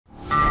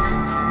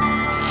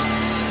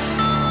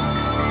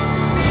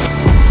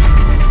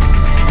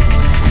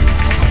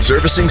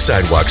Servicing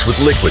sidewalks with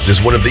liquids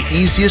is one of the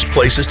easiest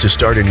places to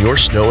start in your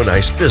snow and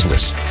ice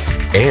business,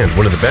 and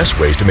one of the best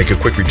ways to make a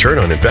quick return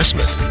on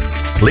investment.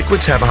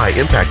 Liquids have a high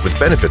impact with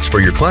benefits for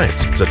your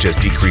clients, such as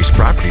decreased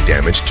property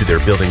damage to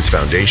their building's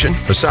foundation,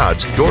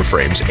 facades, door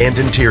frames, and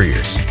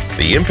interiors.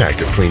 The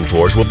impact of clean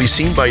floors will be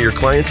seen by your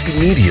clients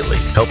immediately,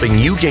 helping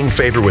you gain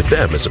favor with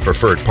them as a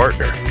preferred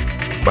partner.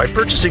 By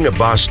purchasing a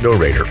BOSS Snow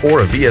Raider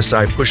or a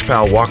VSI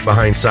Push-Pal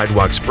Walk-Behind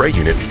Sidewalk Spray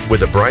Unit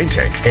with a brine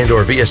tank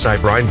and/or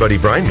VSI Brine Buddy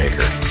Brine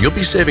Maker, you'll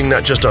be saving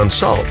not just on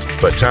salt,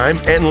 but time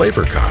and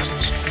labor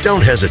costs.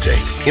 Don't hesitate.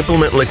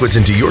 Implement liquids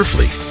into your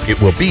fleet. It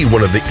will be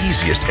one of the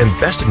easiest and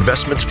best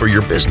investments for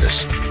your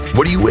business.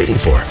 What are you waiting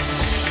for?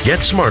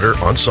 Get smarter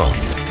on salt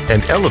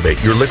and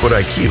elevate your liquid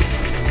IQ.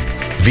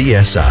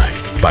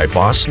 VSI by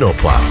BOSS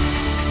Snowplow.